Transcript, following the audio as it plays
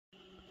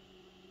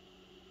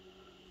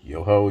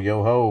Yo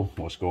ho,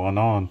 what's going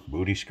on?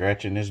 Booty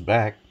scratching his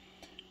back.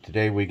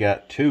 Today we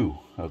got two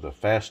of the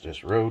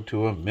fastest road to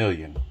 $1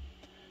 million.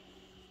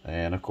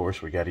 And of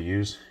course we got to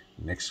use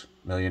Nick's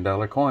 $1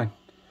 million coin.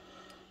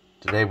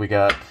 Today we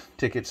got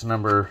tickets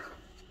number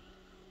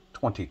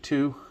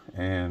 22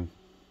 and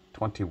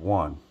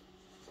 21.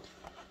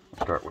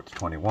 We'll start with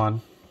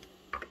 21.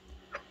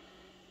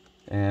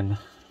 And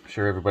I'm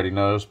sure everybody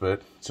knows,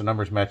 but it's a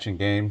numbers matching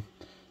game.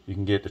 You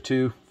can get the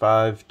 2,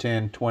 5,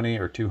 10, 20,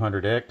 or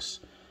 200X.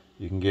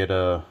 You can get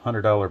a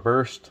 $100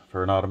 burst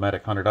for an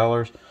automatic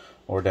 $100,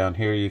 or down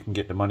here you can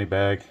get the money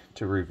bag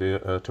to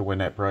win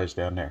that prize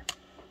down there.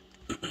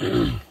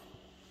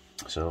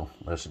 So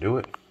let's do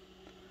it.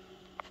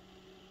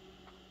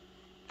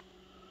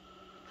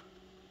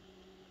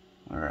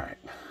 All right.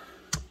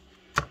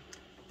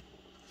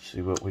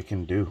 See what we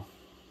can do.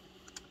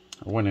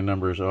 Our winning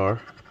numbers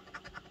are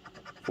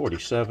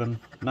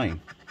 47,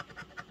 9,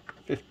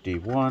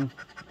 51,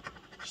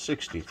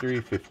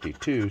 63,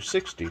 52,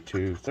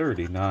 62,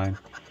 39,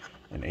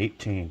 and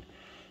 18.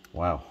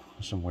 Wow,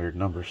 some weird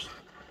numbers.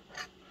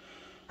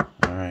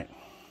 All right,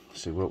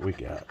 let's see what we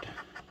got.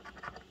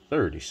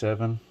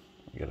 37,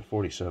 we got a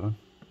 47,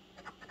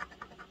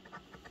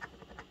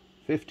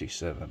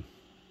 57,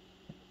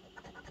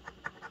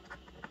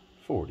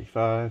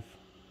 45,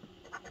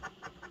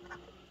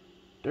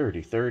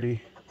 dirty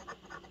 30,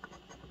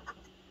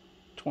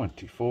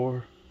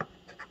 24,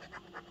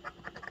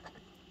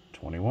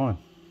 21.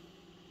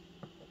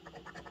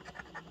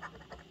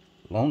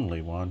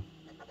 Lonely one,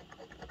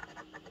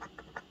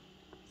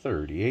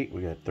 38,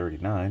 we got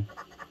 39,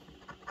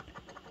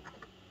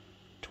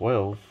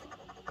 12,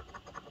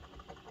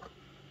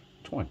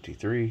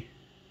 23,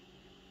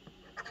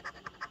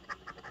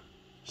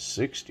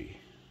 60,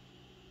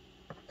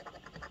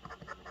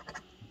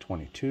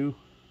 22,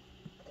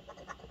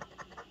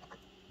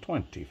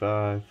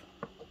 25,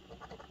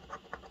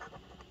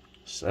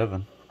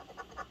 7,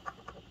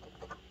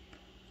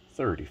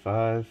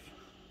 35,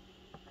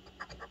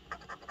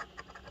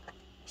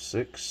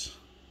 6,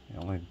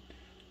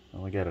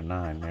 only got a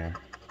 9 there,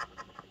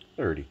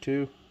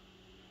 32,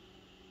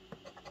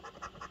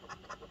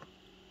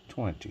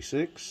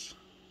 26,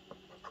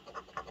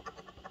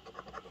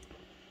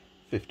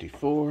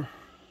 54,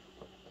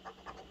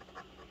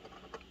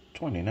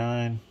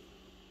 29,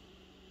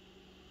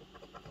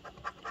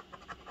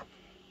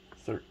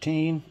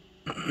 13,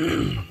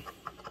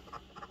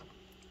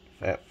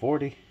 fat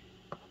 40,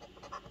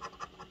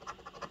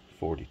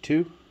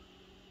 42,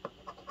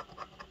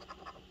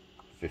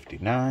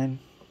 59,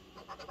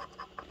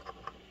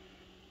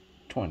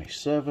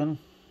 27,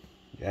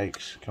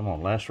 yikes, come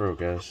on, last row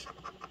guys,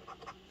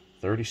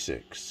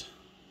 36,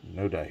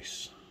 no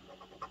dice,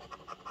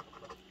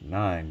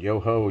 9,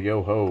 yo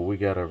ho, we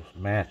got a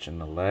match in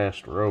the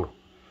last row,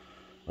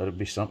 let it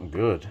be something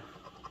good,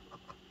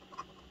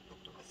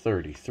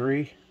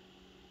 33,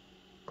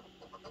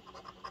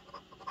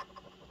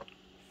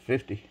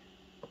 50,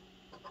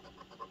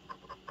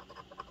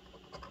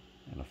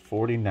 and a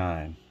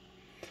 49.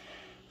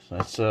 So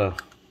that's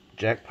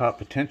jackpot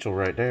potential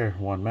right there.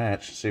 One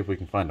match. See if we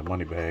can find a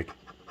money bag.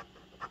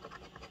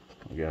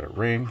 We got a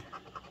ring,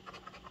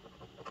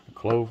 a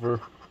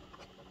clover,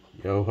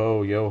 yo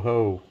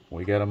ho.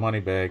 We got a money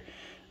bag.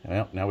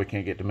 Well, now we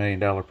can't get the $1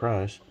 million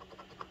prize.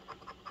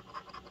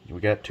 We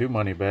got 2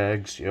 money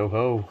bags, yo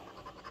ho.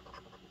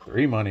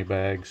 3 money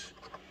bags.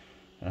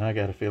 I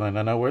got a feeling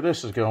I know where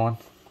this is going.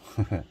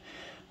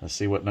 Let's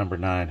see what number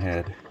 9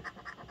 had.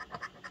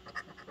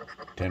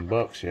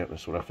 $10. Yeah,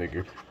 that's what I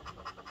figured.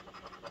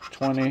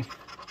 20,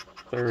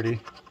 30,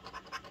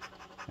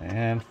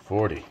 and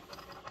 40.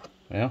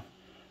 Well,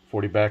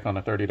 40 back on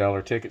a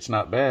 $30 ticket's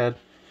not bad.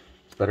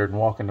 It's better than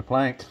walking the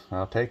plank.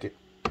 I'll take it.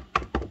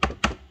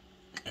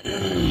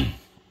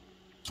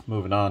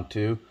 Moving on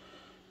to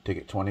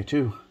ticket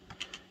 22.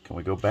 Can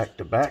we go back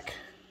to back?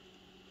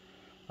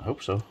 I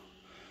hope so.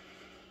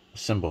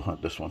 Symbol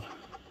hunt this one.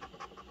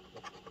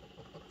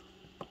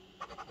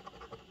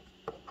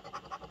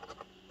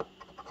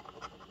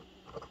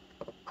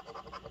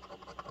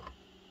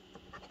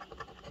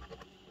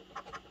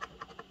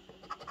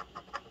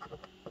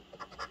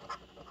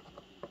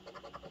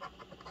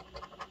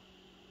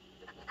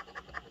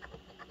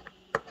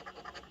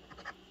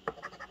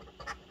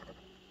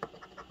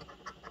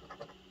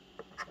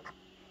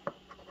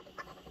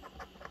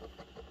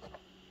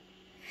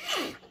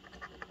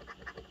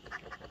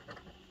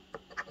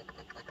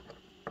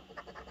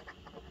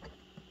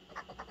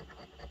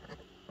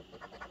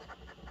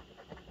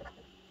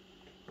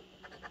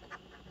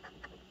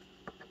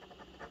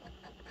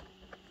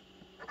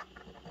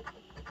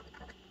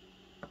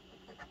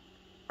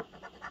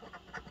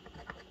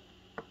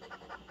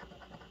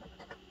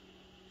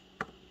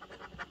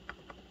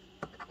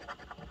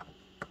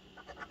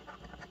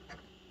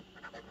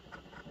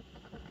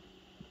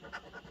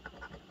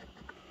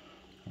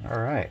 All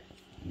right,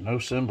 no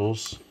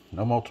symbols,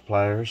 no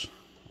multipliers.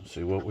 Let's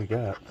see what we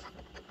got.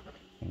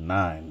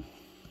 9.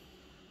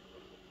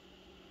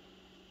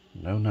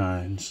 No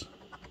 9s.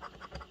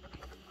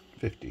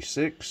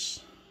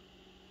 56.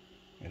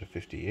 Got a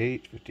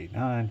 58,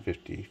 59,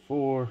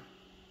 54.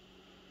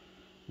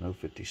 No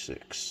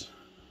 56.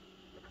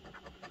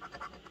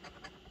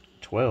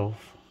 12.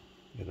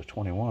 Got a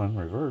 21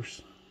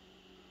 reverse.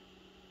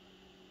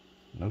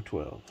 No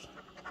 12s.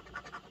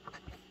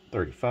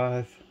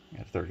 35.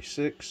 Got a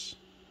 36.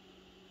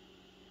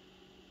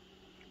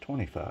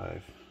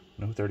 25.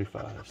 No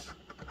 35s.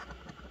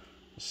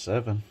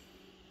 7.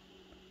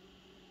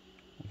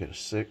 We got a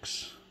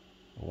 6.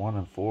 A 1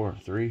 and 4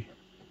 and 3.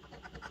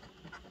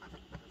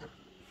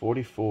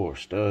 44.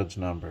 Studs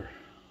number.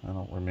 I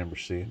don't remember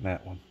seeing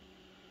that one.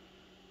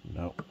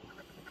 Nope.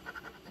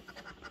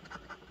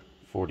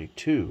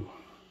 42.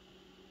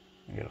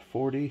 I got a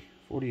 40,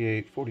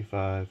 48,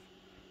 45.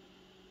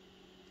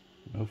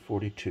 No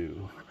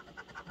 42.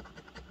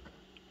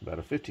 About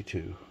a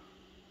 52.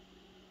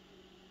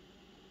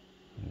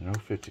 No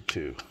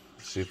 52.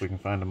 Let's see if we can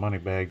find a money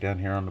bag down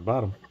here on the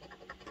bottom.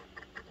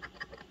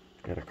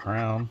 Got a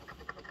crown,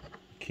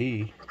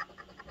 key,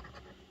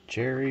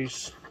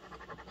 cherries,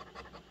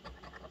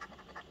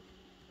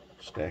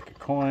 stack of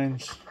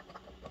coins,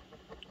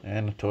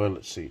 and a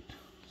toilet seat.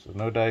 So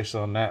no dice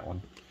on that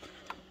one.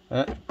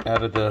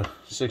 Out of the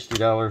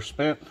 $60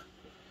 spent,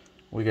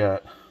 we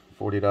got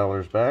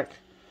 $40 back.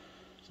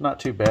 It's not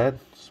too bad.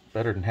 It's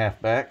better than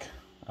half back.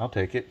 I'll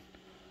take it.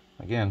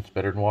 Again, it's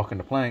better than walking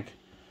the plank.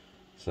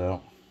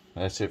 So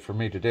that's it for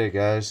me today,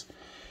 guys.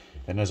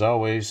 And as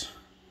always,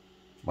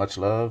 much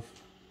love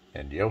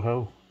and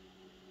yo-ho.